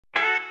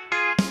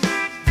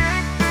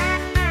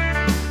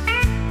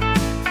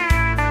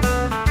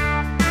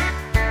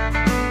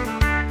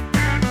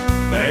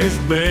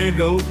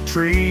big oak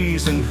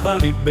trees and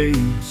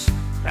honeybees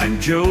and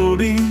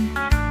Jody.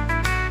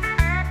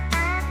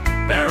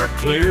 There are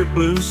clear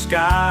blue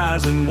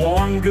skies and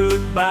warm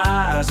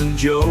goodbyes and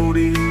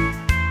Jody.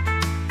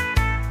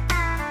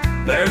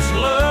 There's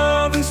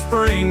love in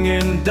spring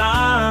and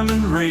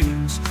diamond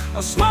rings,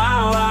 a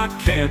smile I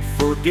can't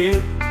forget.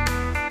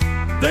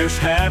 There's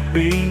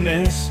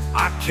happiness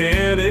I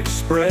can't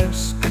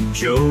express and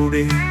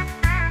Jody.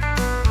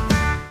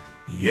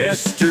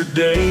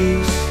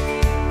 Yesterdays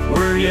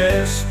were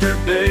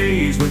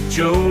yesterdays with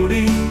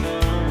Jody.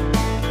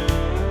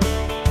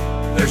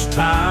 There's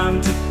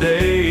time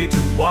today to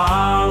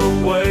while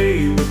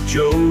away with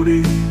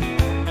Jody.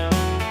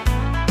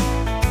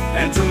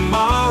 And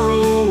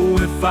tomorrow,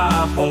 if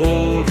I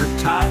hold her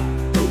tight,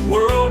 the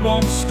world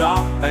won't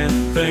stop and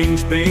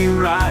things be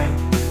right.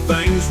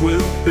 Things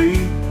will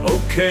be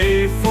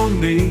okay for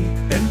me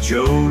and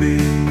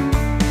Jody.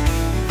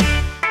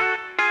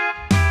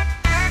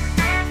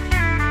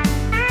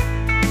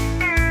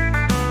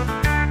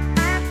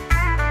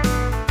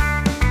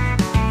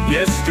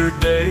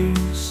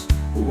 Yesterdays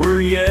were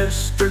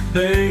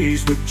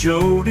yesterdays with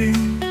Jody.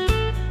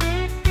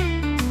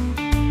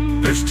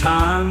 There's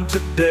time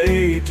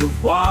today to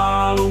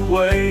while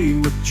away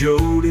with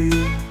Jody.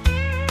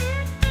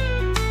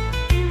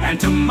 And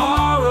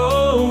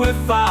tomorrow,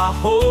 if I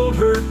hold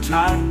her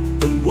tight,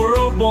 the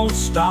world won't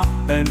stop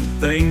and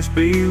things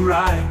be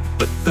right.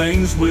 But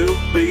things will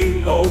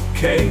be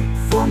okay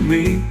for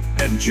me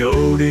and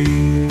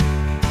Jody.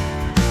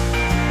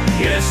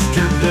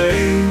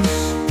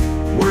 Yesterdays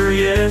were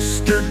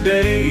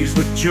yesterdays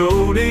with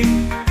Jody.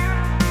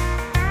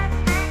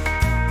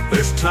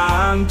 There's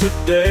time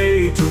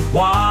today to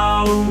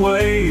while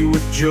away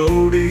with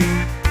Jody.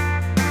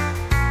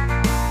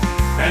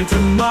 And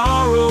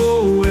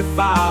tomorrow, if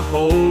I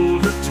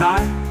hold her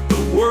tight,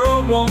 the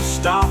world won't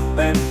stop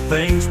and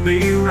things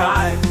be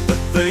right. But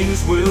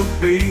things will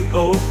be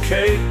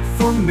okay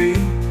for me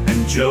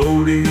and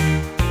Jody.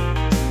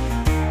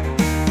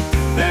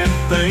 And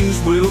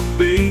things will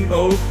be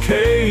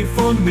okay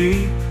for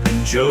me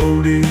and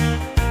Jody.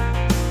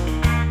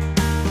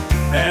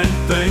 And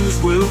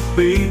things will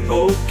be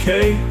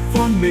okay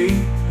for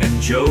me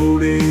and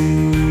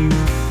Jody.